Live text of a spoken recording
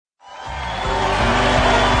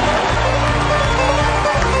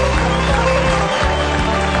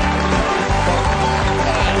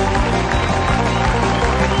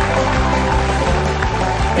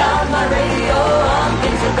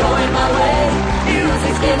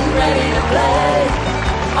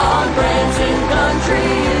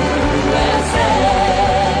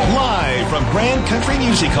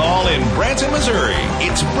music hall in Branson, Missouri.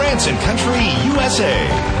 It's Branson Country USA.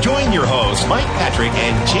 Join your hosts, Mike Patrick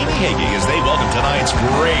and Jamie Hagee, as they welcome tonight's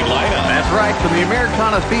great lineup. That's right, from the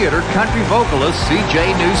Americana Theater, country vocalist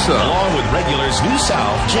C.J. Newsom. Along with regulars New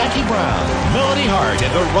South, Jackie Brown, Melody Hart,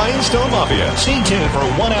 and the Rhinestone Mafia. Stay tuned for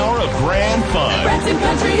 1 hour of grand fun. Branson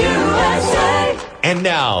Country USA. And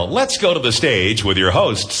now, let's go to the stage with your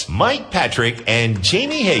hosts, Mike Patrick and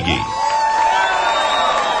Jamie Hagee.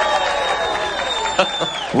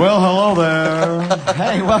 Well, hello there.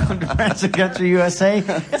 Hey, welcome to Branson Country USA.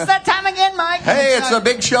 It's that time again, Mike. Hey, it's a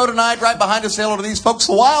big show tonight. Right behind us, say hello to these folks.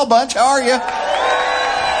 The Wild Bunch, how are you?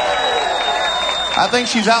 I think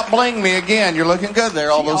she's out-blinging me again. You're looking good there,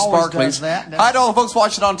 all those sparklies. Hi to all the folks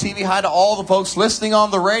watching on TV. Hi to all the folks listening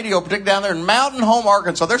on the radio, particularly down there in Mountain Home,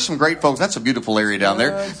 Arkansas. There's some great folks. That's a beautiful area down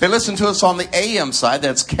there. They listen to us on the AM side.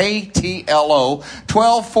 That's KTLO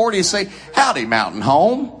 1240. Say, howdy, Mountain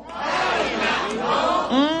Home.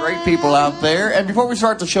 Great people out there. And before we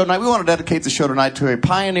start the show tonight, we want to dedicate the show tonight to a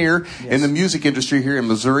pioneer in the music industry here in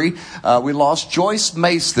Missouri. We lost Joyce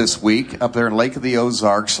Mace this week up there in Lake of the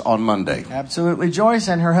Ozarks on Monday. Absolutely. Joyce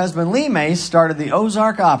and her husband Lee Mace started the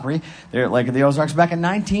Ozark Opry there at Lake of the Ozarks back in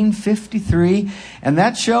 1953. And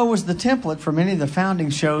that show was the template for many of the founding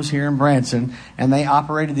shows here in Branson. And they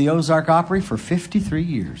operated the Ozark Opry for 53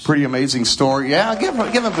 years. Pretty amazing story. Yeah, give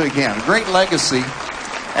them a big hand. Great legacy.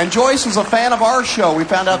 And Joyce was a fan of our show. We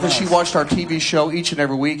found out that she watched our TV show each and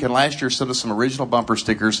every week, and last year sent us some original bumper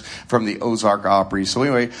stickers from the Ozark Opry. So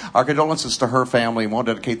anyway, our condolences to her family, and we'll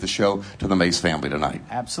dedicate the show to the Mace family tonight.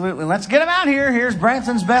 Absolutely. Let's get them out here. Here's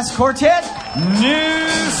Branson's best quartet, New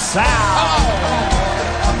South.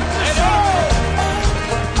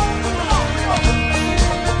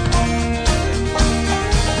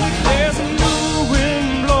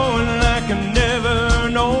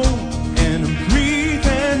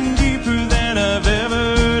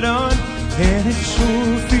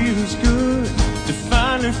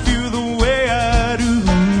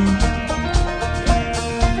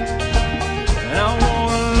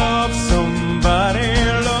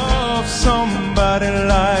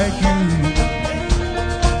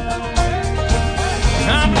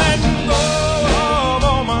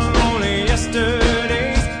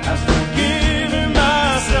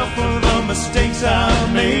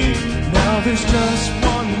 There's just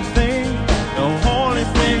one thing, the only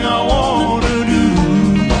thing I want to do.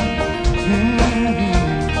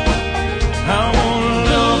 I want to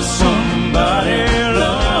love somebody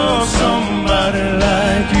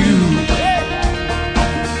like you.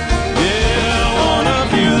 Yeah, I want to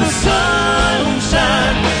feel the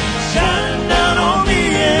sunshine shining down on me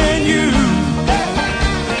and you.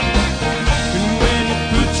 And when you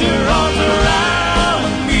put your arms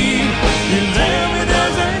around me, you tell me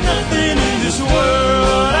there's nothing in this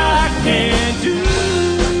world I can't do.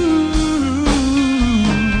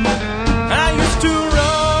 I used to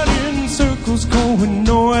run in circles going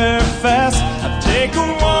nowhere fast. I'd take a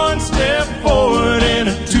 1 step forward and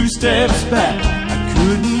a 2 steps back. I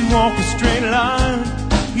couldn't walk a straight line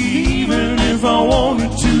even if I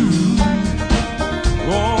wanted to.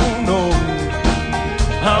 Oh no,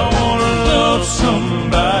 I wanna love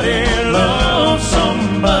somebody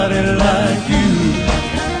like you.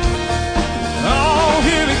 Oh,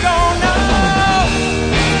 here we go now.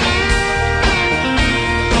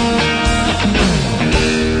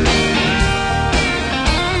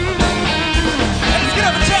 Let's get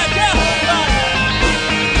up and check out,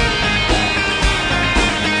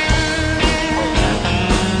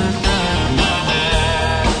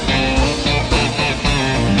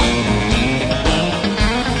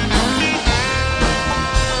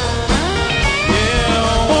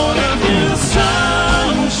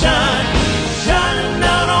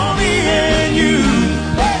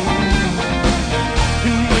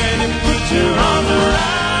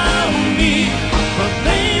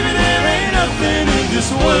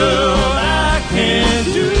 world I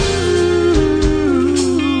can't do.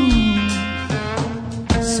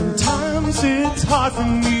 Sometimes it's hard for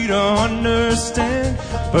me to understand,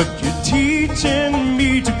 but you're teaching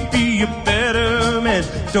me to be a better man.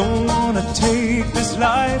 Don't wanna take this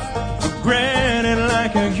life for granted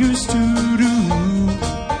like I used to do.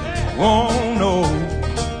 Oh no.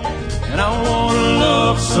 And I wanna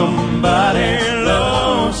love somebody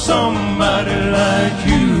like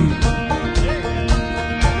you.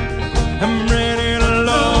 I'm ready to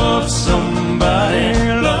love somebody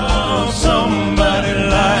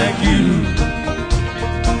like you.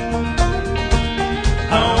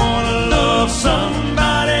 I wanna love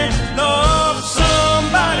somebody like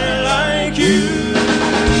you.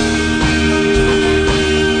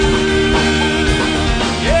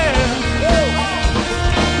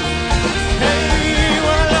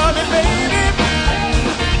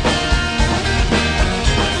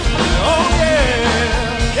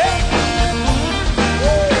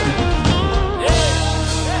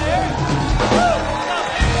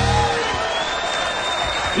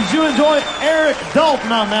 boy Eric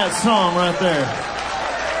Dalton on that song right there.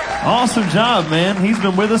 Awesome job, man. He's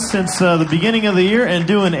been with us since the beginning of the year and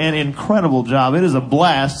doing an incredible job. It is a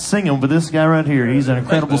blast singing with this guy right here. He's an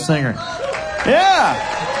incredible singer.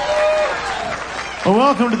 Yeah! Well,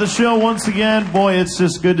 welcome to the show once again. Boy, it's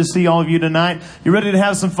just good to see all of you tonight. You ready to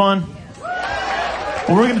have some fun?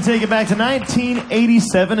 Well, we're going to take it back to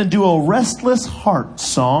 1987 and do a Restless Heart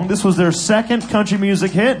song. This was their second country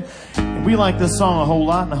music hit. And we like this song a whole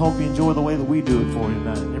lot, and I hope you enjoy the way that we do it for you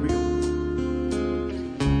tonight. Here we go.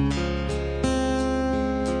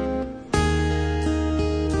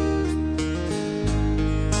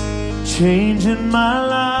 Changing my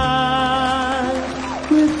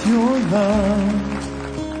life with your love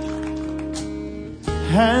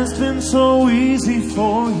has been so easy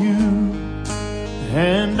for you,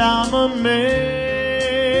 and I'm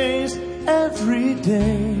amazed every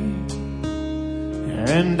day,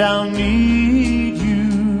 and I'll need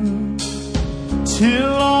you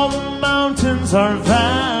till all the mountains are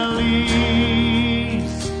valleys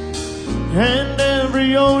and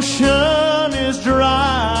every ocean is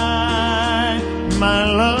dry. My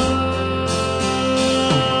love,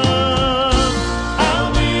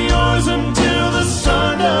 I'll be yours until the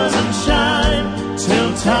sun doesn't shine,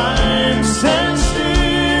 till time stands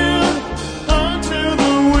still, until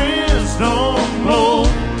the winds don't blow.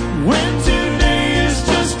 When today is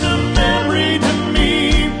just a memory to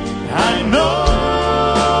me, I know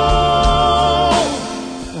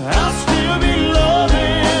I'll still be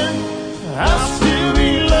loving, I'll still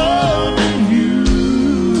be loving you.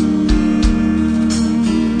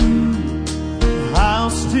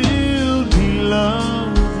 I'll still be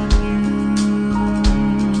loving you.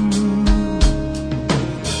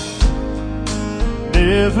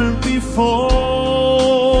 Never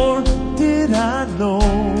before did I know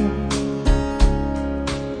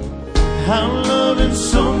how loving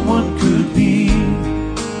someone could be.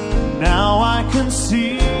 Now I can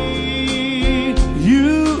see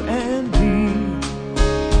you and me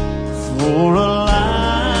for a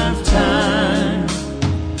lifetime,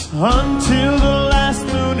 until the last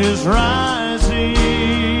moon is rising.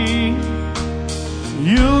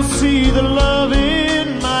 You'll see the love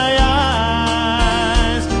in my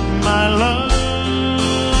eyes, my love.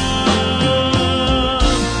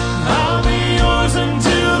 I'll be yours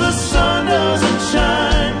until the sun doesn't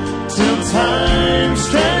shine, till time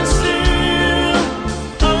stands still,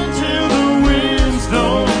 until the winds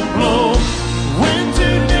don't blow. When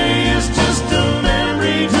today is just a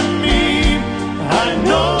memory to me, I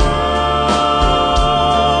know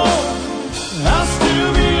I'll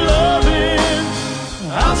still be loving,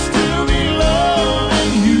 I'll still be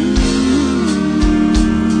loving you.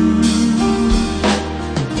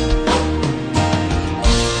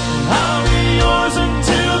 I'll be yours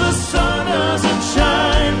until the sun doesn't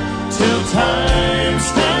shine, till time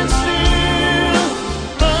stands still,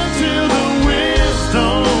 until the winds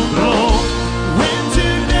don't blow. When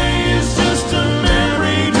today is just a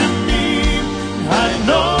memory to me, I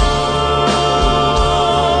know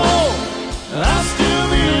I'll still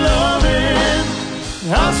be loving,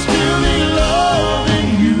 I'll still be loving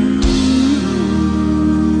you.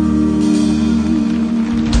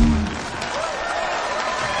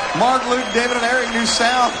 Mark, Luke, David, and Eric, new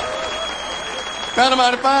sound. Kind of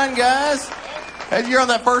mighty fine, guys. As you're on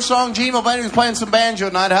that first song, Gene Mulvaney was playing some banjo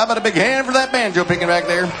tonight. How about a big hand for that banjo picking back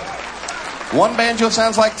there? One banjo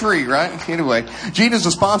sounds like three, right? Anyway, Gene is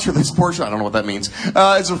a sponsor of this portion. I don't know what that means.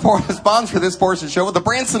 It's a sponsor of this portion of the show with the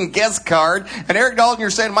Branson guest card. And Eric Dalton, you're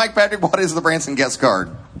saying, Mike Patrick, what is the Branson guest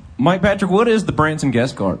card? Mike Patrick, what is the Branson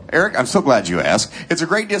guest card? Eric, I'm so glad you asked. It's a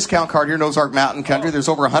great discount card here in Ozark Mountain Country. There's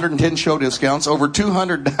over 110 show discounts, over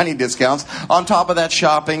 200 dining discounts. On top of that,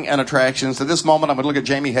 shopping and attractions. At this moment, I'm going to look at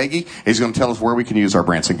Jamie Hagee. He's going to tell us where we can use our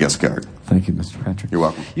Branson guest card. Thank you, Mr. Patrick. You're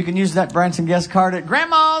welcome. You can use that Branson guest card at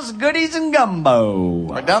Grandma's Goodies and Gumbo.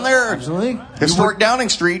 Right down there. Absolutely. Historic Downing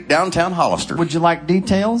Street, downtown Hollister. Would you like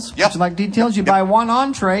details? Yep. Would you like details? You buy one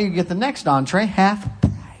entree, you get the next entree half price.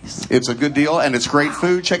 It's a good deal, and it's great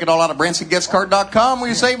food. Check it all out at BransonGuestCard.com, where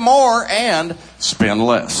you save more and spend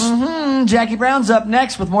less. Jackie Brown's up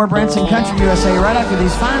next with more Branson Country USA right after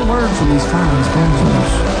these fine words from these fine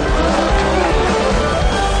sponsors.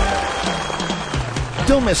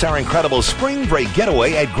 Don't miss our incredible spring break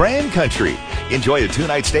getaway at Grand Country. Enjoy a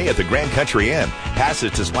 2-night stay at the Grand Country Inn,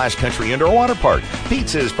 passes to Splash Country Indoor Water Park,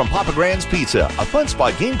 pizzas from Papa Grand's Pizza, a Fun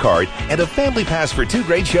Spot game card, and a family pass for 2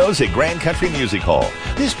 great shows at Grand Country Music Hall.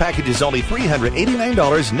 This package is only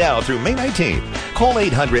 $389 now through May 19th. Call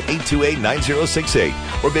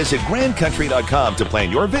 800-828-9068 or visit grandcountry.com to plan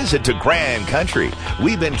your visit to Grand Country.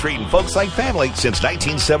 We've been treating folks like family since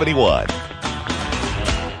 1971.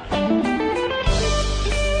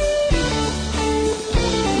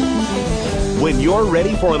 When you're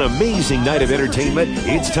ready for an amazing night of entertainment,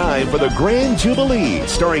 it's time for the Grand Jubilee,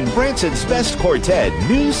 starring Branson's best quartet,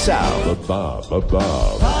 New South.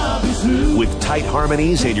 With tight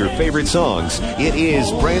harmonies and your favorite songs, it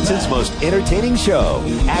is Branson's most entertaining show.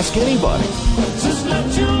 Ask anybody.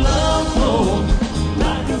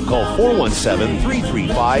 Call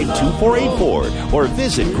 417-335-2484 or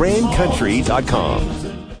visit grandcountry.com.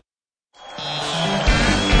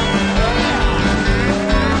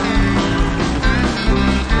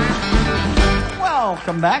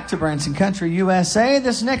 Welcome back to Branson Country USA.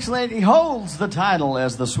 This next lady holds the title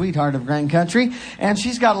as the sweetheart of Grand Country, and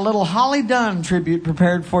she's got a little Holly Dunn tribute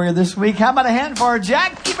prepared for you this week. How about a hand for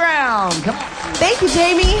Jackie Brown? Come on. Thank you,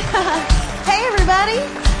 Jamie. Hey, everybody.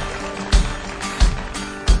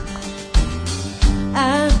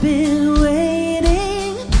 I've been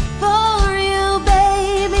waiting for you,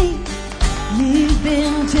 baby. You've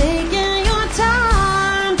been taking your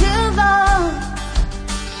time too long.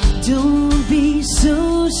 Don't be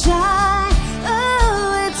so shy.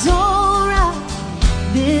 Oh, it's alright.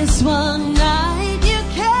 This one night you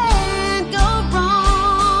can't go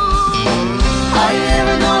wrong. Are you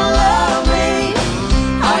ever gonna love me?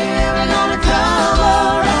 Are you ever gonna come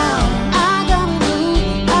around? I gotta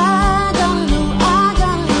know, I gotta know, I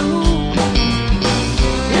gotta know.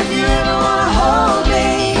 If you ever wanna hold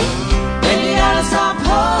me, then you gotta stop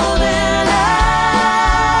holding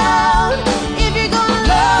out. If you're gonna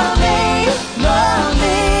love me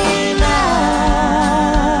now.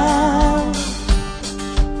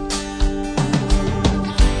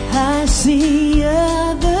 I see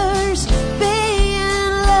others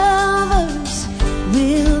being lovers.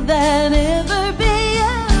 Will that ever be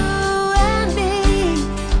you and me?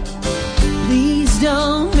 Please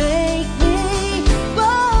don't make me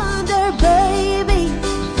wonder, baby.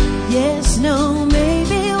 Yes, no,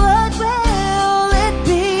 maybe. What will it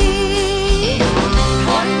be?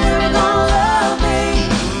 Are you ever gonna love me?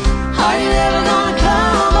 Are you ever gonna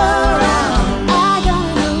come around? I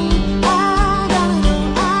gotta know, I gotta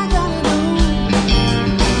know, I gotta know.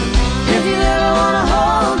 If you ever wanna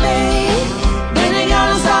hold me, then you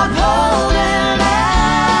gotta stop holding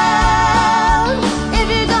out. If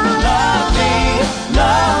you're gonna love me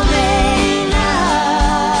now.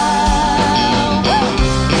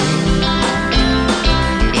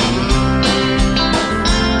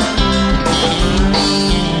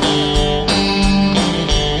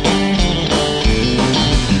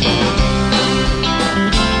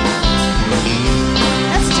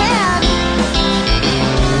 That's Chad.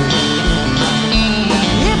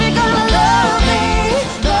 If you're gonna love me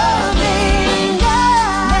now.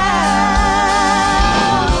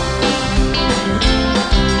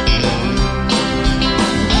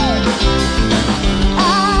 I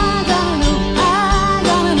gotta know, I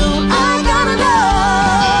gotta know, I gotta know.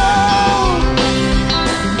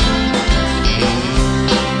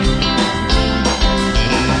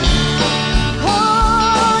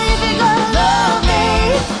 Oh, if you're gonna love me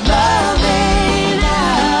now.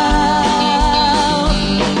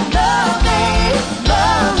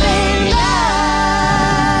 Love me now.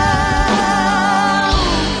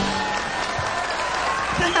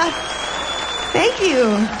 Thank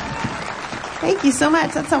you. Thank you so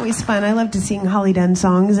much. That's always fun. I love to sing Holly Dunn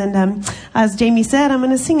songs. And as Jamie said, I'm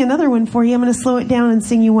going to sing another one for you. I'm going to slow it down and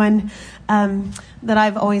sing you one that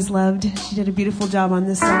I've always loved. She did a beautiful job on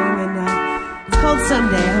this song. And it's called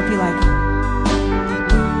Someday. I hope you like it.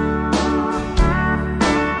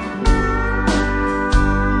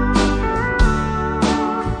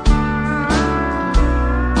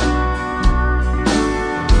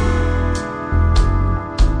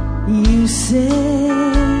 You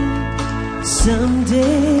said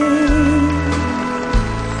someday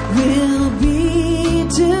we'll be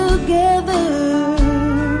together,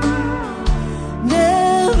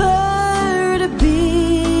 never to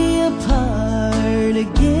be apart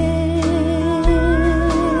again.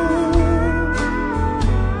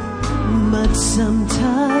 But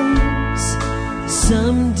sometimes,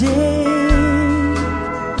 someday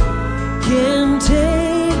can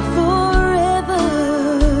take forever.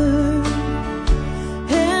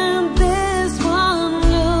 And this one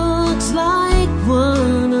looks like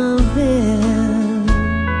one of them.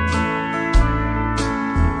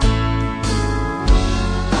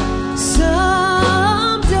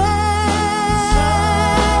 Someday,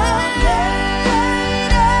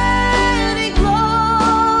 getting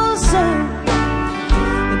closer,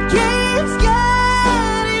 it keeps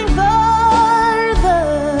getting closer.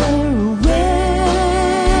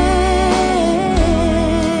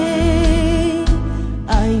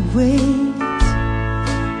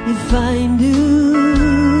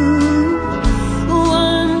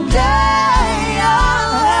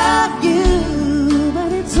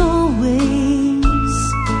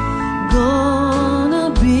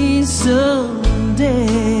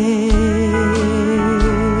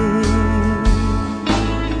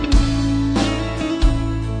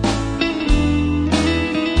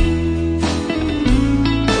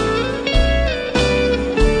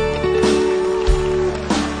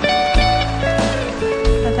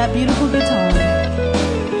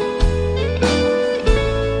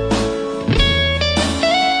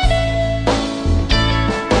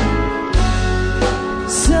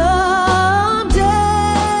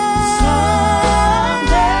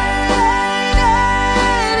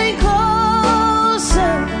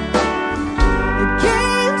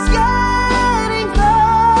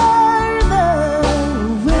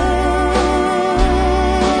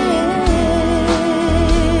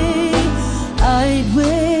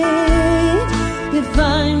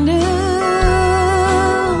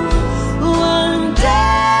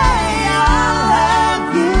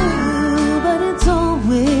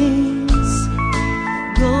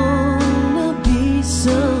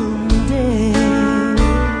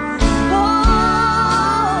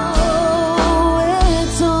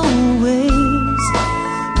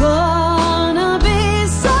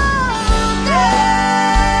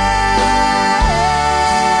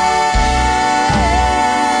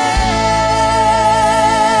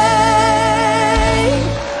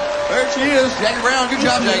 she is. Jackie Brown. Good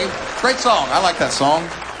job, Jackie. Great song. I like that song.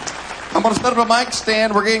 I'm going to set up a mic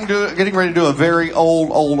stand. We're getting ready to do a very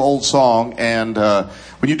old song. And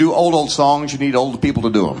when you do old songs, you need old people to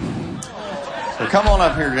do them. So come on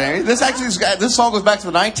up here, Jamie. This song goes back to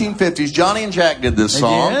the 1950s. Johnny and Jack did this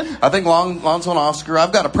song. They did? I think Lonzo and Oscar.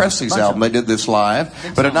 I've got a Presley's album. They did this live.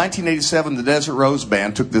 But in 1987, the Desert Rose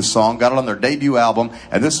Band took this song, got it on their debut album,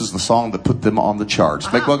 and this is the song that put them on the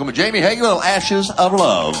charts. Make welcome to Jamie Hagel, Ashes of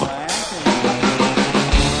Love.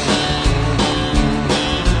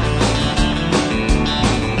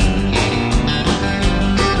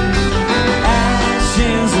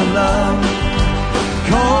 Ashes of love,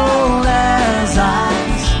 cold as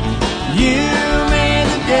ice. You made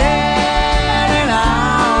the dead, and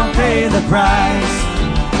I'll pay the price.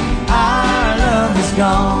 Our love is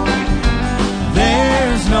gone,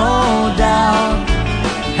 there's no doubt.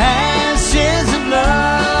 Ashes of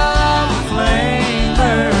love, flame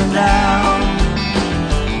burned out.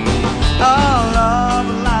 A love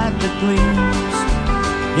light that gleams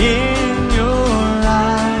in your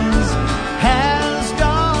eyes has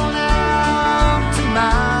gone out to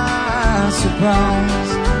my surprise.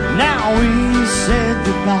 Now we said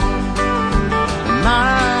goodbye,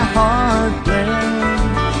 my heart bled.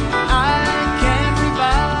 I can't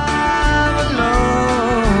revive a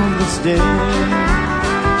love that's dead.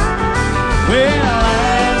 Well,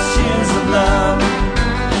 ashes of love,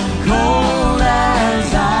 cold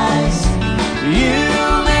as ice. You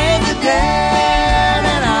made the dead,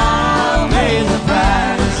 and I'll pay the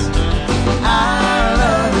price. Our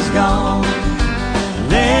love is gone,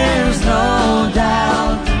 there's no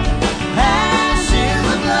doubt. Ashes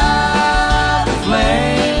of love, the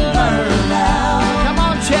flame burned out. Come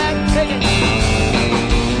on, Jack, take it.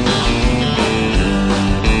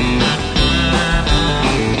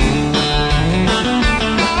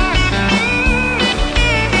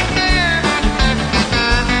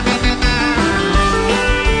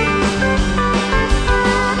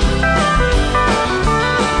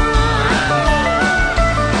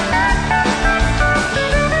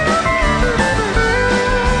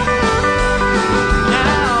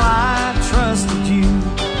 Now I trusted you,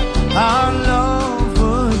 our love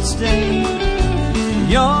would stay.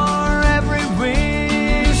 Your every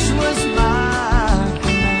wish was my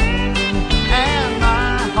command, and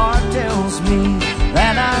my heart tells me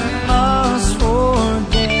that I must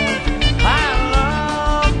forget. I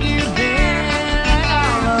loved you then,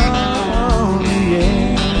 and I love you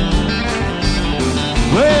yet.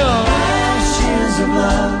 Well, ashes of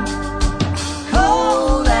love,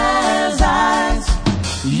 cold as ice.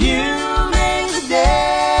 You made the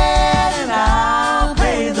dead, and I'll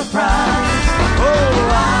pay the price.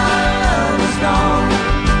 Oh, our love is gone,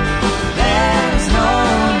 there's no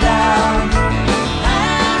doubt.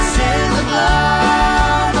 Ashes of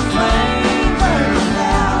love, the flame burned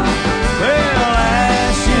out. Well,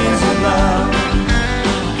 ashes of love,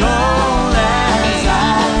 cold as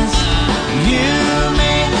ice. You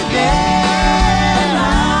made the dead, and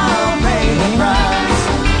I'll pay the price.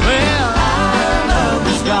 Well, our love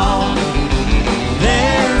is gone,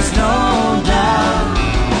 there's no doubt.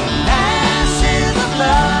 Ashes of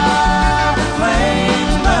love,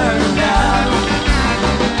 flames burned out.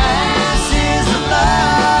 Ashes of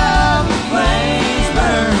love, flames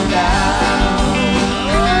burned out.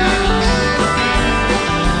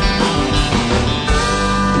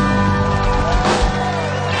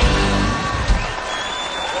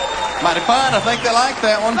 Mighty fine. I think they like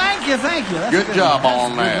that one. Thank you. That's Good job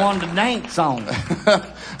on That's a that. good one to dance on.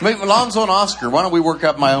 Lonzo and Oscar, why don't we work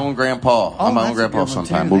up my own grandpa? Oh, my that's own a grandpa good one,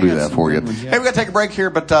 sometime. too. We'll They do got that some for you. good ones, yeah. Hey, we got to take a break here,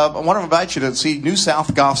 but I want to invite you to see New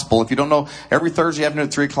South Gospel. If you don't know, every Thursday afternoon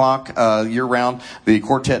at 3 o'clock year round, the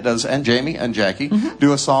quartet does, and Jamie and Jackie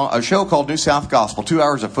do a show called New South Gospel. 2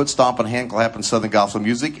 hours of foot stomping, hand clapping, Southern gospel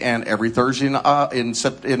music, and every Thursday in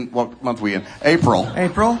what month are we in? April.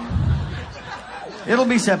 It'll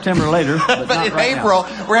be September later. But not in right April,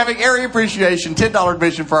 now. we're having area appreciation, $10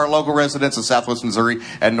 admission for our local residents of Southwest Missouri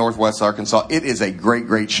and Northwest Arkansas. It is a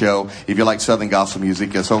great show if you like Southern gospel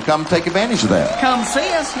music. So come take advantage of that. Come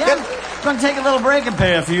see us, yeah. We're going to take a little break and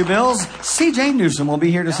pay a few bills. CJ Newsom will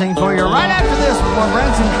be here to sing for you right after this for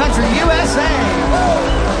Branson Country USA.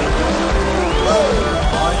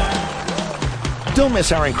 Don't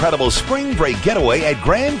miss our incredible spring break getaway at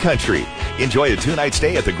Grand Country. Enjoy a 2-night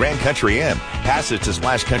stay at the Grand Country Inn, passage to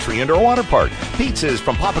Splash Country Indoor Water Park, pizzas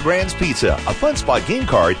from Papa Grand's Pizza, a Fun Spot game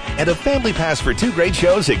card, and a family pass for 2 great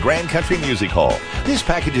shows at Grand Country Music Hall. This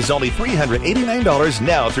package is only $389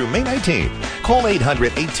 now through May 19th. Call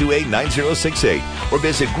 800-828-9068 or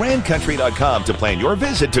visit grandcountry.com to plan your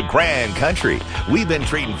visit to Grand Country. We've been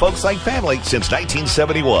treating folks like family since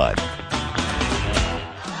 1971.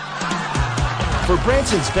 For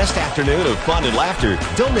Branson's best afternoon of fun and laughter,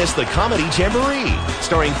 don't miss the Comedy Jamboree,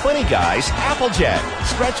 starring funny guys Applejack,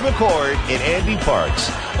 Stretch McCord, and Andy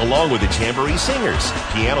Parks, along with the Jamboree singers,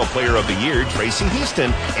 Piano Player of the Year Tracy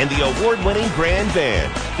Houston, and the award-winning Grand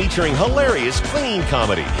Band, featuring hilarious clean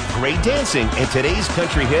comedy, great dancing, and today's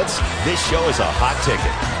country hits. This show is a hot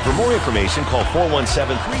ticket. For more information, call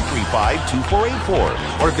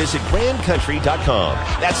 417-335-2484 or visit grandcountry.com.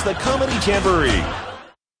 That's the Comedy Jamboree.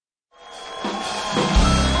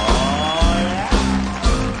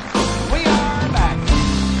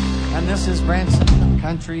 This is Branson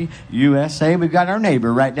Country USA. We've got our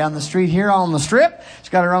neighbor right down the street here on the Strip. She's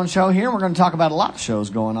got her own show here. We're going to talk about a lot of shows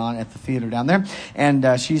going on at the theater down there. And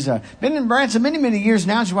she's been in Branson many, many years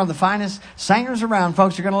now. She's one of the finest singers around.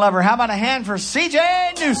 Folks, you're going to love her. How about a hand for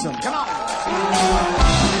C.J. Newsom? Come on. Oh,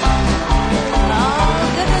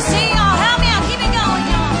 good to see y'all. Help me out. Keep it going,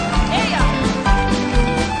 y'all. Here you go.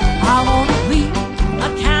 I want to be a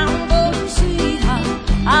cowboy sweetheart.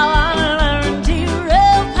 I want to learn to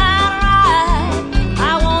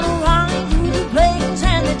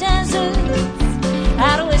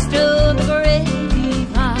out of west of the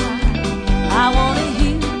grapevine. I want to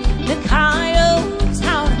hear the coyotes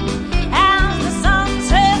howling as the sun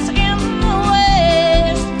sets in the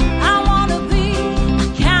west. I want to be a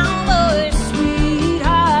cowboy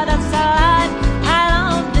sweetheart. That's the life I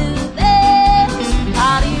love to best.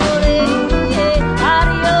 Adiole,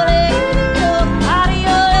 adiole, adiole,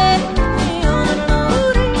 adiole,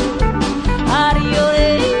 adiole.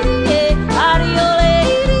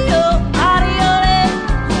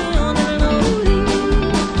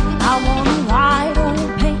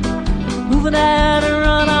 That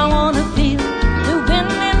run, I want to feel the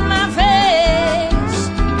wind in my face.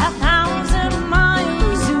 1,000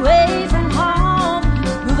 miles away from home,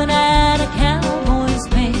 moving at a cowboy's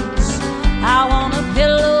pace. I want to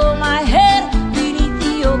pillow my head beneath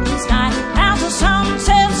the open sky as the sun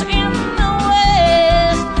sets in the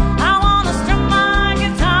west. I want to strum my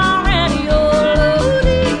guitar and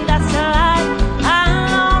yodel. That's the life I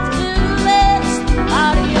love to best.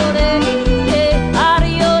 Adiole,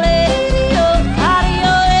 adiole.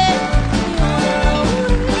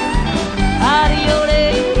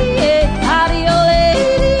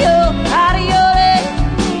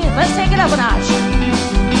 Let's take it up a notch.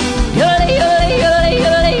 Yodel, yodel,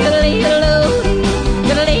 yodel, yodel, yodel,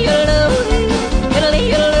 yodel, yodel, yodel,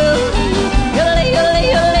 yodel,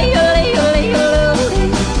 yodel, yodel,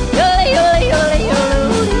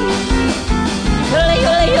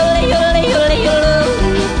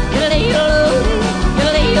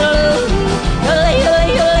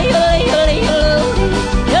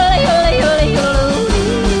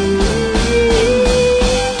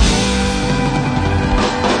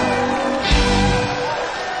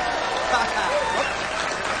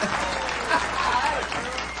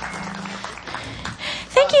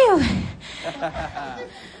 Thank you.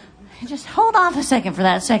 Just hold off a second for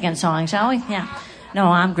that second song, shall we? Yeah. No,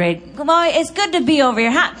 I'm great. Well, it's good to be over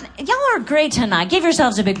here. Y'all are great tonight. Give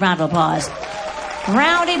yourselves a big round of applause.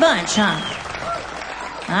 Rowdy bunch, huh?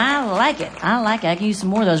 I like it. I can use some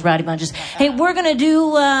more of those rowdy bunches. Hey, we're going to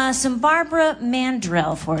do some Barbara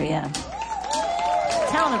Mandrell for you.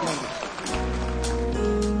 Talented lady.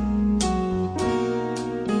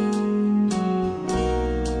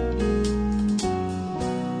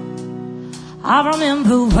 I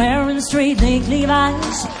remember wearing straight leg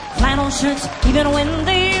Levi's, flannel shirts, even when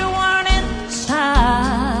they weren't in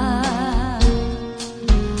style.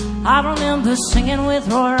 I remember singing with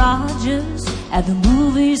Roy Rogers at the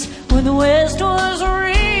movies when the West was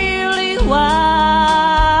really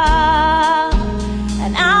wild.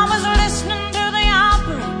 And I was listening to the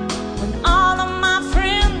opera when all of my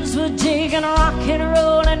friends were taking rock and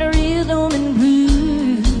roll and rhythm and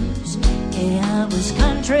blues. Yeah, I was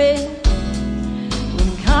country.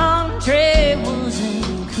 Country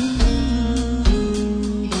wasn't cool.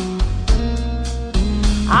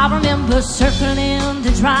 I remember circling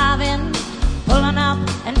the drive-in, pulling up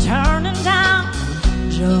and turning down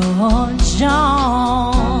George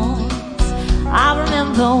Jones. I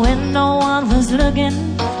remember when no one was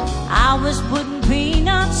looking, I was putting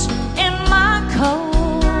peanuts in my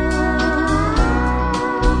coat.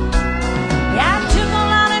 Yeah, I took a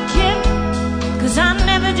lot of kick, 'cause I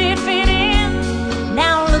never did fit in.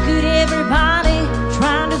 Now look at everybody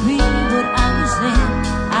trying to be what I was then.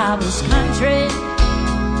 I was country,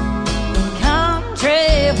 and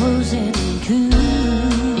country wasn't cool.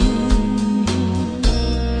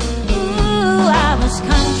 Ooh, I was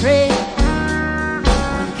country,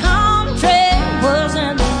 and country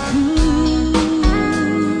wasn't cool.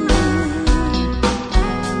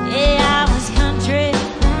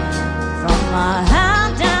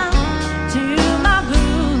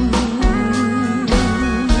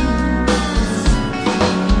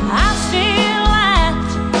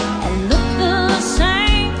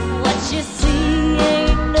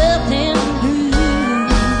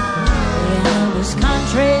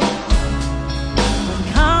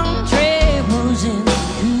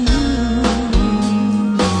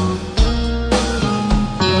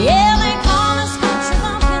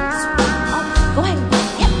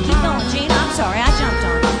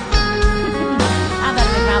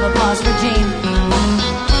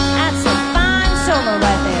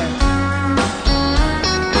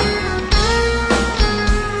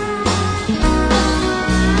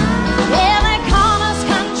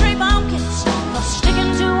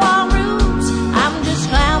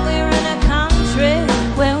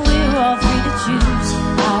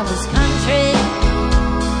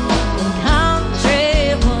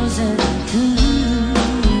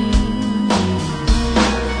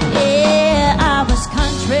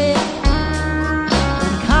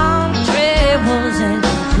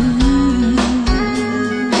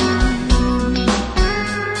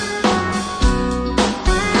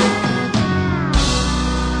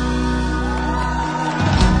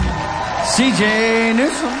 C.J.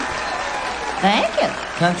 Newsom. Thank you.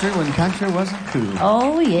 Country when country wasn't cool.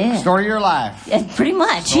 Oh, yeah. Story of your life. Yeah, pretty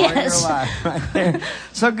much, Story yes. of your life right there.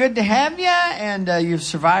 So good to have you, and you've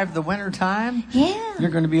survived the winter time. Yeah. You're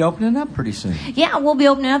going to be opening up pretty soon. Yeah, we'll be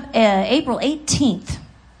opening up April 18th.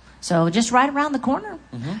 So just right around the corner.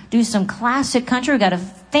 Mm-hmm. Do some classic country. We got a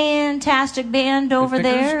fantastic band over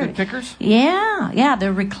there. Good pickers? Yeah, the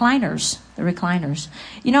recliners.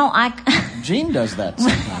 You know, Gene does that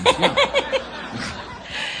sometimes.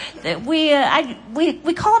 Yeah. We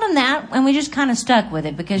called them that, and we just kind of stuck with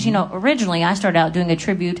it because, you know, originally I started out doing a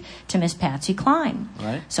tribute to Miss Patsy Cline.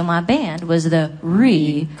 Right. So my band was the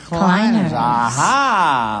Recliners.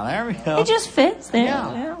 Aha! There we go. It just fits there.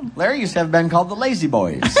 Yeah. Larry used to have a band called the Lazy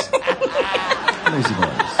Boys. Lazy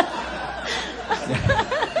Boys.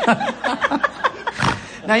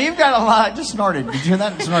 Now you've got a lot. I just snorted. Did you hear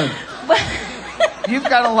that? Snorted. You've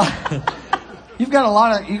got a lot.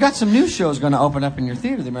 You got some new shows going to open up in your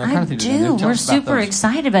theater, the Americana Theater. I do. We're super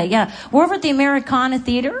excited about it. Yeah. We're over at the Americana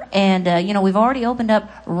Theater, and, you know, we've already opened up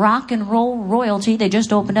Rock and Roll Royalty. They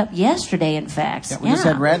just opened up yesterday, in fact. Yeah, we just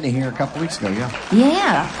had Radney here a couple weeks ago, yeah.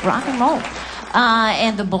 Yeah, rock and roll.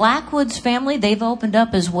 And the Blackwoods family, they've opened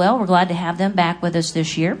up as well. We're glad to have them back with us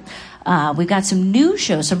this year. We've got some new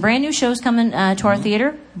shows, some brand new shows coming to our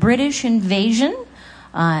theater. British Invasion.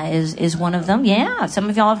 Is one of them. Yeah, some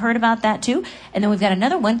of y'all have heard about that too. And then we've got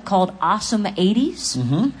another one called Awesome 80s.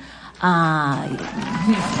 Mm-hmm.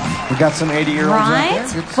 We got some 80-year-olds right? out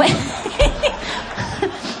there.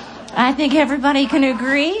 I think everybody can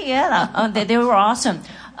agree. Yeah, they were awesome.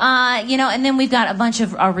 You know, and then we've got a bunch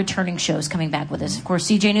of our returning shows coming back with us. Of course,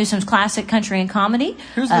 C.J. Newsom's Classic Country and Comedy.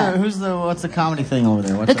 What's the comedy thing over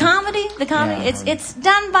there? The comedy. Yeah. It's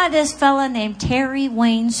done by this fella named Terry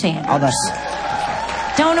Wayne Sanders. Oh, that's it.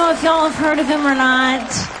 Don't know if y'all have heard of him or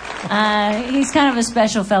not. He's kind of a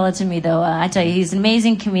special fella to me, though. I tell you, he's an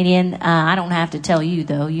amazing comedian. I don't have to tell you,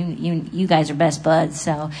 though. You guys are best buds.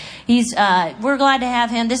 So we're glad to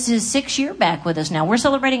have him. This is his 6th year back with us now. We're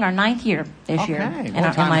celebrating our 9th year this year in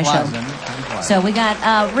my show. So we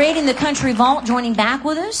got Raiding the Country Vault joining back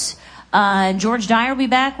with us. George Dyer will be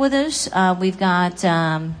back with us. We've got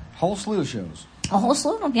whole slew of shows. A whole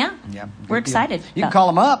slew of them, yeah. We're excited. You can call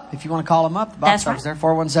them up if you want to call them up. The box That's office there,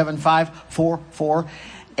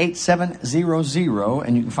 417-544-8700,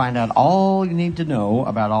 and you can find out all you need to know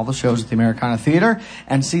about all the shows at the Americana Theater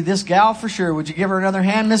and see this gal for sure. Would you give her another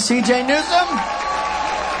hand, Miss C.J. Newsom?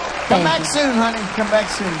 Come back soon, honey. Come back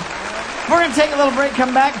soon. We're going to take a little break,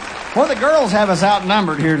 come back. Well, the girls have us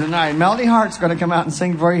outnumbered here tonight. Melody Hart's going to come out and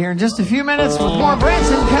sing for you here in just a few minutes with more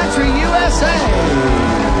Branson Country USA.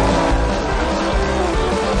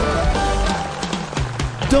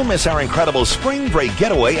 Don't miss our incredible spring break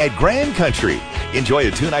getaway at Grand Country. Enjoy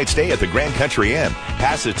a 2-night stay at the Grand Country Inn,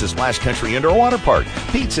 passes to Splash Country Indoor Water Park,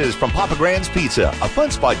 pizzas from Papa Grand's Pizza, a Fun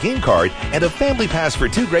Spot game card, and a family pass for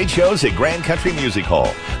 2 great shows at Grand Country Music Hall.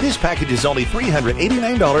 This package is only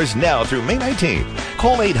 $389 now through May 19th.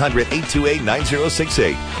 Call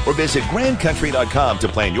 800-828-9068 or visit grandcountry.com to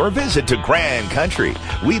plan your visit to Grand Country.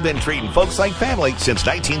 We've been treating folks like family since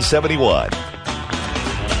 1971.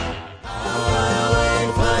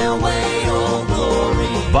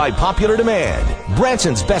 By popular demand,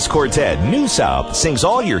 Branson's best quartet, New South, sings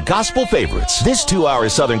all your gospel favorites. This 2-hour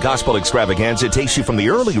Southern Gospel extravaganza takes you from the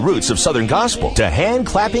early roots of Southern Gospel to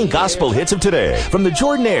hand-clapping gospel hits of today. From the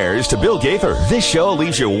Jordanaires to Bill Gaither, this show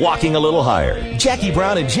leaves you walking a little higher. Jackie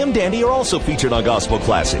Brown and Jim Dandy are also featured on Gospel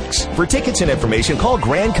Classics. For tickets and information, call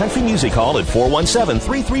Grand Country Music Hall at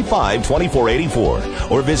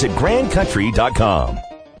 417-335-2484 or visit grandcountry.com.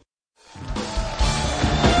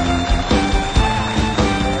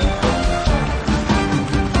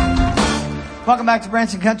 Welcome back to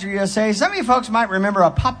Branson Country USA. Some of you folks might remember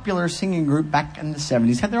a popular singing group back in the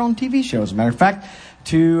 70s. Had their own TV show, as a matter of fact.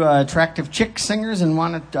 2 attractive chick singers and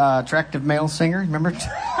 1 attractive male singer. Remember?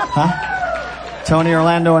 Huh? Tony,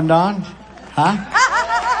 Orlando, and Don? Huh?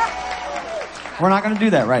 We're not going to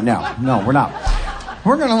do that right now. No, we're not.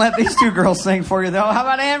 We're going to let these 2 girls sing for you, though. How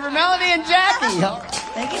about Amber, Melody, and Jackie?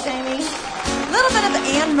 Thank you, Jamie. A little bit of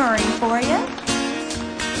Anne Murray for you.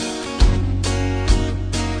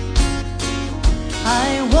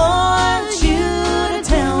 I want you to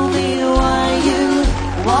tell me why you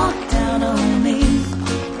walked out on me.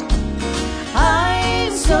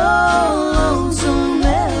 I'm so lonesome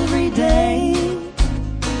every day.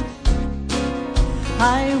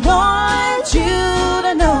 I want you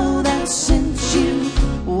to know that since you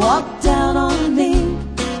walked out on me,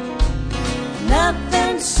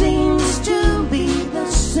 nothing seems to be the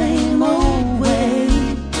same old.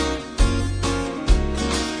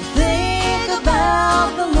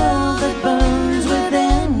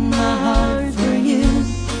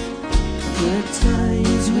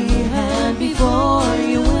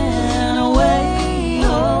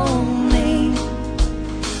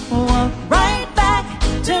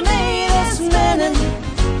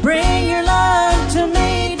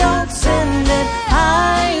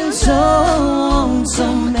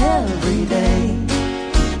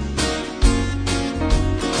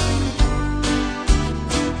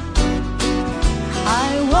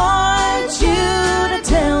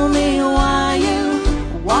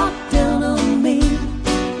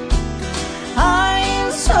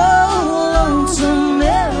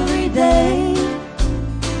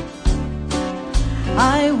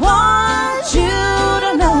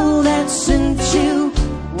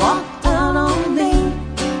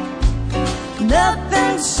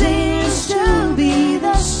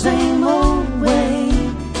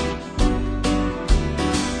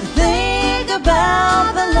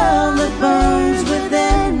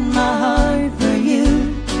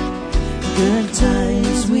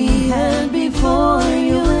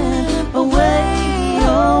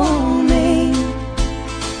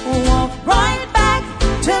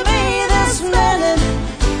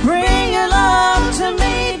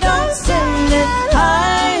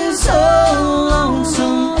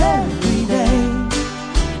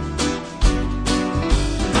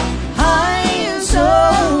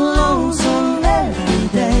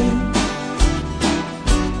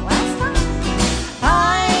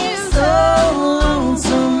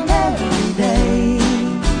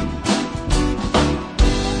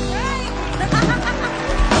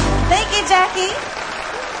 Jackie.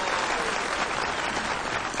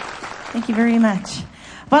 Thank you very much.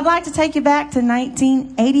 Well, I'd like to take you back to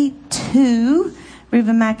 1982.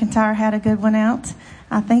 Reuben McIntyre had a good one out.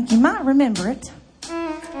 I think you might remember it.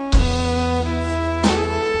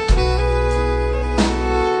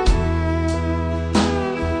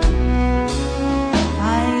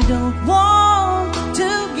 I don't want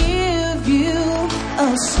to give you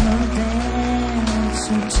a slow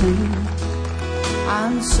dance or two.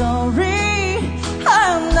 I'm sorry,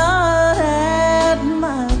 I'm not at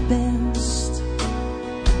my best.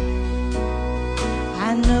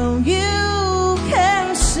 I know you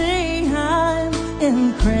can see I'm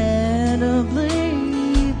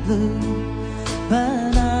incredibly blue,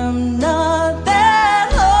 but I'm not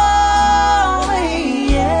that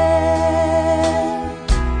lonely yet.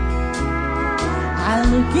 I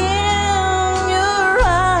look in your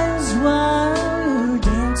eyes while you're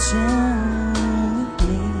dancing with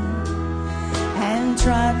me and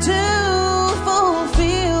try to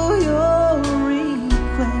fulfill your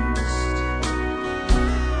request,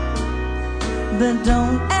 but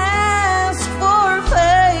don't ask for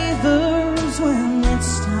favors when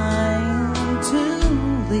it's time to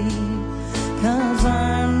leave, 'cause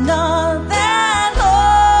I'm not that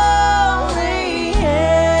lonely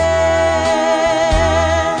yet.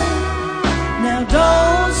 Now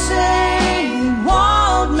don't say you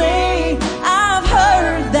want me, I've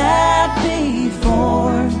heard that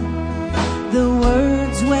before. The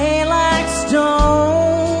words weigh like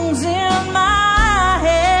stones in my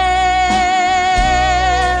head.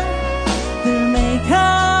 There may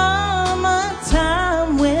come a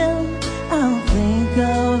time when I'll think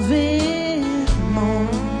of it more,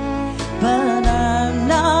 but I'm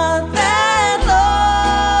not that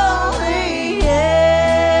lonely yet.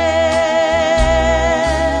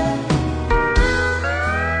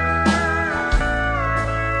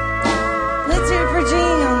 Let's hear it for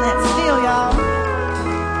Gene on that steel, y'all.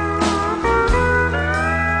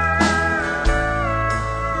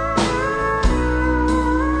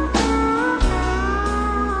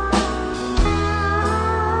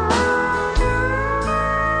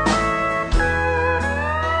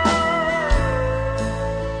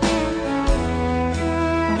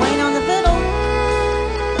 Wait on the fiddle.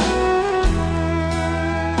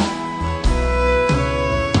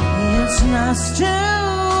 It's nice to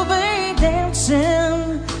be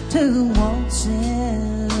dancing to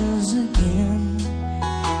waltzes again,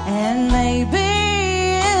 and maybe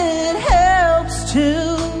it helps to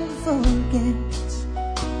forget.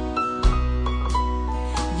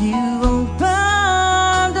 You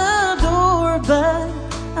opened a door, but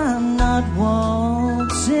I'm not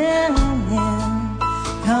waltzing in,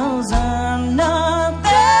 'cause I'm not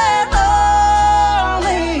that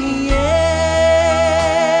lonely yet.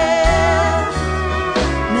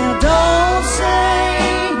 Now don't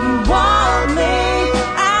say you want me,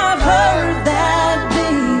 I've heard that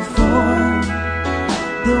before.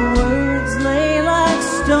 The words lay like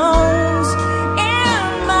stones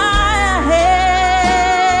in my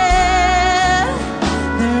head.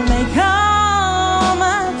 There may come a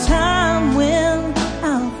time when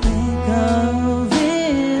I'll think of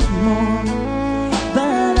it more,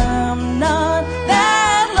 but I'm not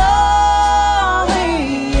that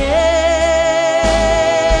lonely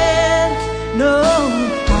yet. No,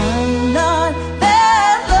 I'm not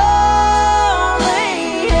that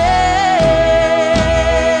lonely yet.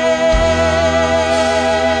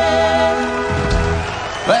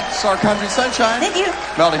 That's our country sunshine. Thank you.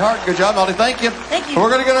 Melody Hart, good job, Melody. Thank you. Thank you. We're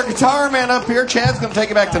going to get our guitar man up here. Chad's going to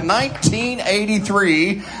take it back to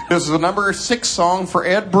 1983. This is the number 6 song for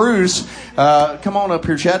Ed Bruce. Come on up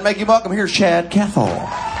here, Chad. Make you welcome. Here's Chad Cathell.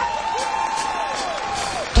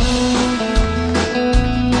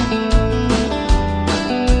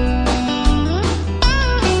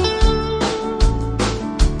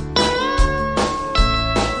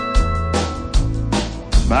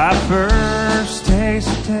 My first taste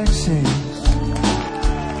of Texas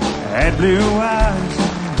had blue eyes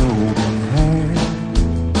and golden hair.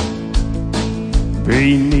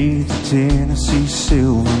 Beneath the Tennessee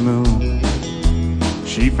silver moon,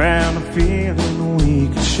 she found a feeling we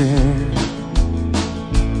could share.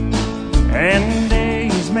 And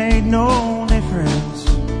days made no difference.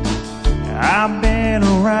 I've been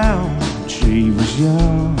around when she was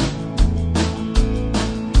young,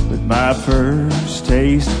 but my first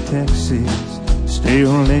taste of Texas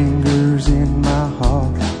still lingers in my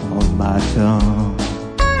heart, on my tongue.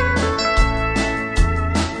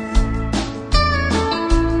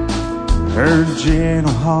 Her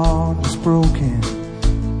gentle heart was broken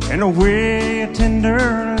in a way a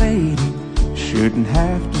tender lady shouldn't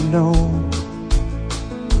have to know.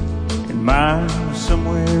 And mine was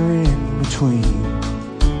somewhere in between.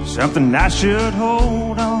 Something I should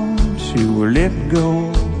hold on to or let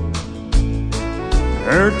go.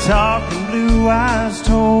 Her talking blue eyes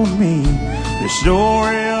told me the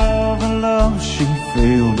story of a love she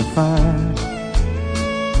failed to find.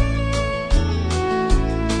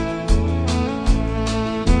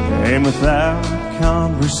 And without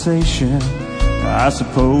conversation, I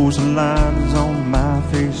suppose the lines on my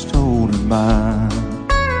face told her mine.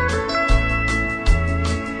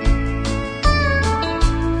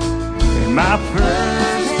 In my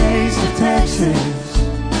first taste of Texas,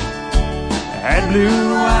 I had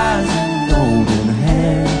blue eyes and golden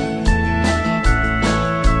hair.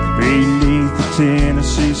 Beneath the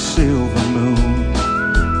Tennessee silver moon,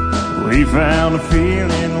 we found a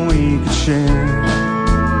feeling we could share.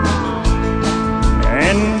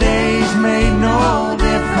 And days made no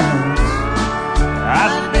difference.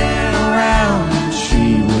 I'd been around when she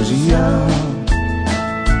was young.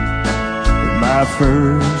 But my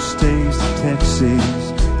first taste of Texas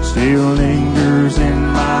still lingers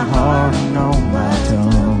in my heart and on my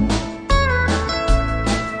tongue.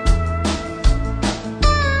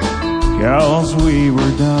 'Cause we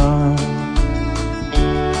were done.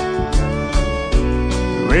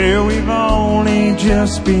 Well, we've only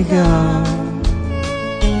just begun.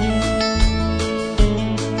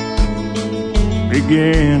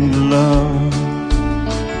 Began to love.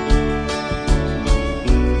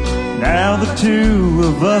 Now the two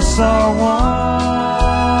of us are one.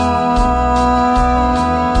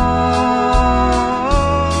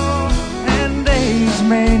 And days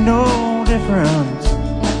made no difference.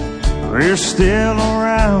 We're still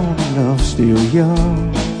around, love's still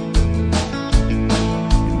young. And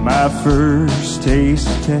my first taste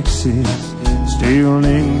of Texas still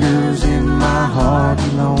lingers in my heart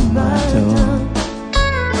and on my tongue.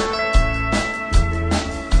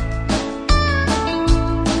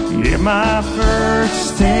 Yeah, my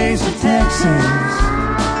first taste of Texas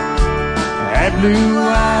had blue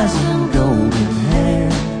eyes and golden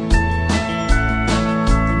hair.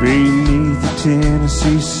 Beneath the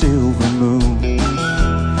Tennessee silver moon,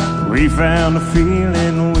 we found a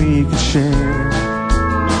feeling we could share.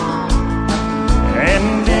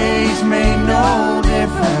 And days made no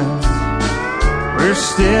difference. We're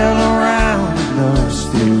still around, love's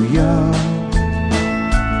still young.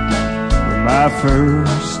 My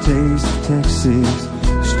first taste of Texas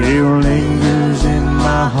still lingers in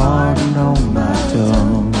my heart and on my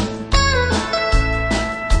tongue.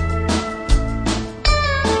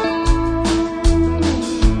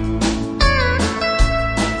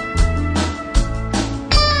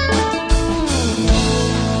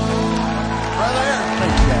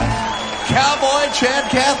 Cowboy Chad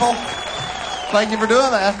Cathell. Thank you for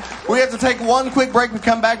doing that. We have to take one quick break. We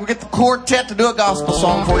come back. We get the quartet to do a gospel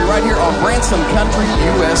song for you right here on Branson Country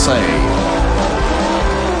USA.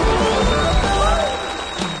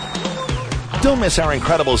 Don't miss our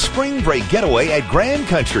incredible spring break getaway at Grand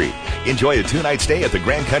Country. Enjoy a 2-night stay at the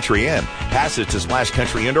Grand Country Inn, passes to Splash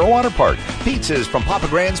Country Indoor Water Park, pizzas from Papa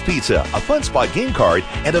Grand's Pizza, a Fun Spot game card,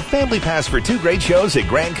 and a family pass for 2 great shows at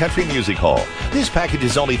Grand Country Music Hall. This package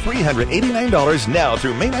is only $389 now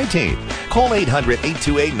through May 19th. Call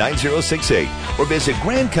 800-828-9068 or visit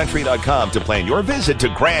grandcountry.com to plan your visit to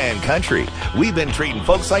Grand Country. We've been treating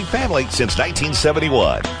folks like family since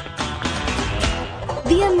 1971.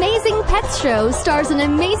 The Amazing Pets Show stars an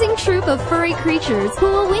amazing troupe of furry creatures who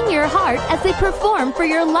will win your heart as they perform for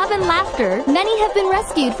your love and laughter. Many have been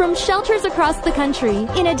rescued from shelters across the country.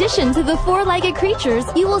 In addition to the 4-legged creatures,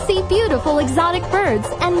 you will see beautiful exotic birds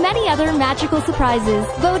and many other magical surprises.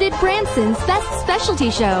 Voted Branson's best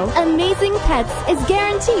specialty show, Amazing Pets is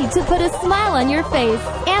guaranteed to put a smile on your face.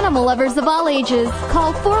 Animal lovers of all ages,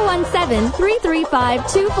 call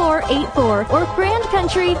 417-335-2484 or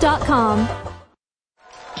grandcountry.com.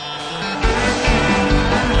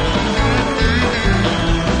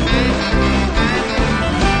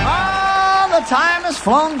 The time has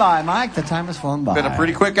flown by, Mike. The time has flown by. Been a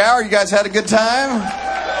pretty quick hour. You guys had a good time?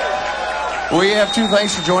 We have 2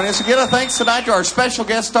 thanks for joining us. Again, a thanks tonight to our special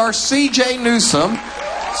guest star, C.J. Newsom.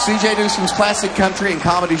 C.J. Newsom's classic country and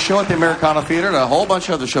comedy show at the Americana Theater and a whole bunch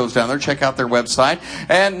of other shows down there. Check out their website.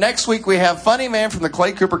 And next week we have funny man from the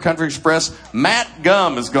Clay Cooper Country Express, Matt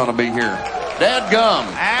Gum, is going to be here. Dad Gum.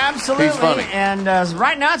 Absolutely. He's funny. And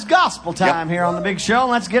right now it's gospel time here on the big show.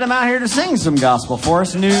 Let's get him out here to sing some gospel for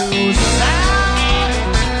us. New sound.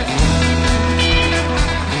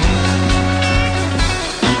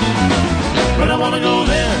 But I want to go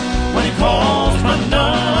there when he calls my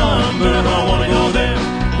number. I want to go there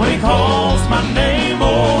when he calls my name.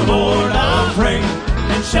 Oh Lord, I'll pray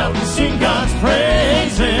and shout to sing God's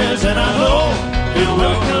praises, and I know He'll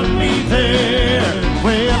welcome me there.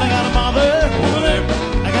 Well, I got a mother over there,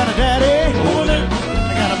 I got a daddy over there,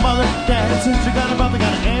 I got a mother, daddy, sister, got a brother,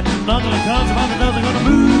 got an aunt, and uncle, and cousin, mother, cousin. I'm gonna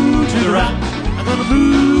move to the right, I'm gonna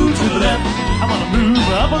move to the left, I'm gonna move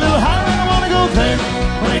up a little higher, and I wanna go there.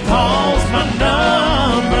 When He calls my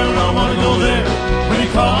number, I wanna go there. When He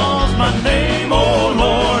calls my name, oh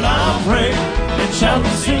Lord, I'll pray and shout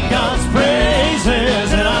and sing God's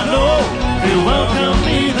praises, and I know He'll welcome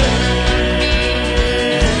me there.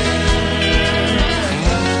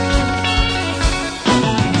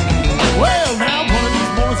 Well, now one of these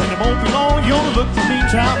mornings, and it won't be long, you're gonna look for me,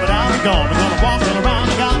 child, but I'll be gone. I'm gonna walk around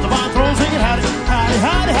the God, the wine throne, singing howdy, howdy,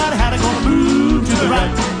 howdy, howdy, howdy. Gonna move to the right,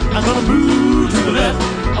 I'm gonna move to the left,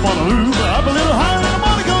 I'm gonna move up a little higher, and I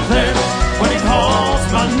wanna go there. When He calls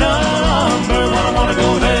my number, I wanna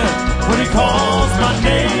go there. When He calls my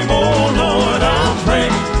name, oh Lord, I'll pray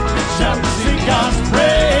and shout and sing God's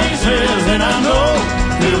praises, and I know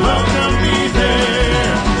He'll welcome me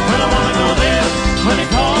there. When I wanna go there, when He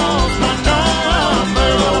calls my number,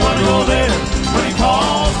 I wanna go there. When He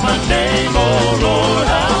calls my name, oh Lord,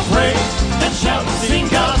 I'll pray and shout and sing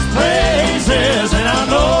God's praises, and I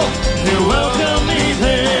know He'll welcome me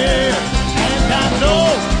there, and I know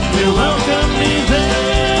He'll welcome me there.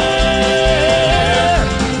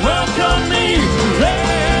 Welcome me there.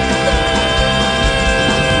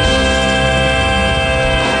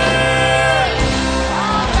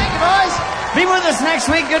 Thank you, boys. Be with us next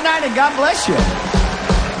week. Good night, and God bless you.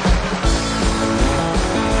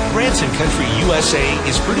 Branson Country USA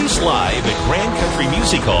is produced live at Grand Country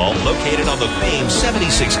Music Hall, located on the famed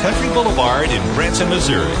 76 Country Boulevard in Branson,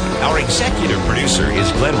 Missouri. Our executive producer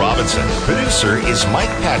is Glenn Robinson. Producer is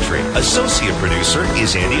Mike Patrick. Associate producer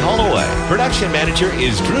is Andy Holloway. Production manager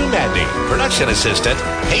is Drew Madney. Production assistant,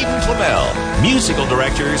 Hayden Flamel. Musical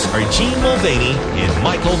directors are Gene Mulvaney and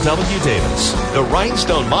Michael W. Davis. The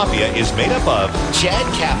Rhinestone Mafia is made up of Chad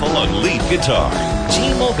Caffel on lead guitar,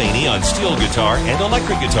 Gene Mulvaney on steel guitar and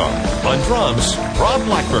electric guitar. On drums, Rob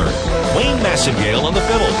Blackburn, Wayne Massengale on the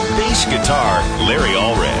fiddle, bass guitar, Larry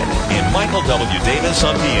Allred, and Michael W. Davis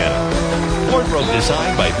on piano. Wardrobe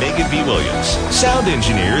design by Megan B. Williams. Sound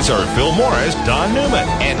engineers are Phil Morris, Don Newman,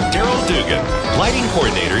 and Daryl Dugan. Lighting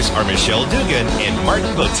coordinators are Michelle Dugan and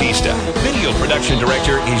Martin Bautista. Video production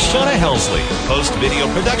director is Shauna Helsley.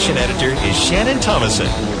 Post-video production editor is Shannon Thomason.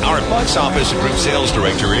 Our box office group sales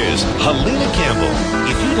director is Helena Campbell.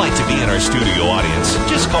 If you'd like to be in our studio audience,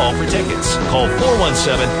 just call for tickets. Call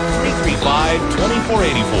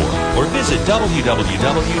 417-335-2484 or visit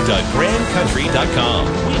www.grandcountry.com.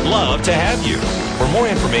 We'd love to have you. For more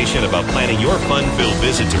information about planning your fun-filled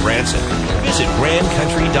visit to Branson, visit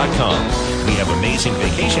grandcountry.com. We have amazing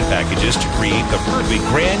vacation packages to create the perfect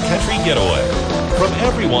Grand Country getaway. From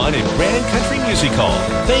everyone at Grand Country Music Hall,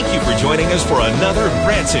 thank you for joining us for another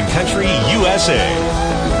Branson Country USA.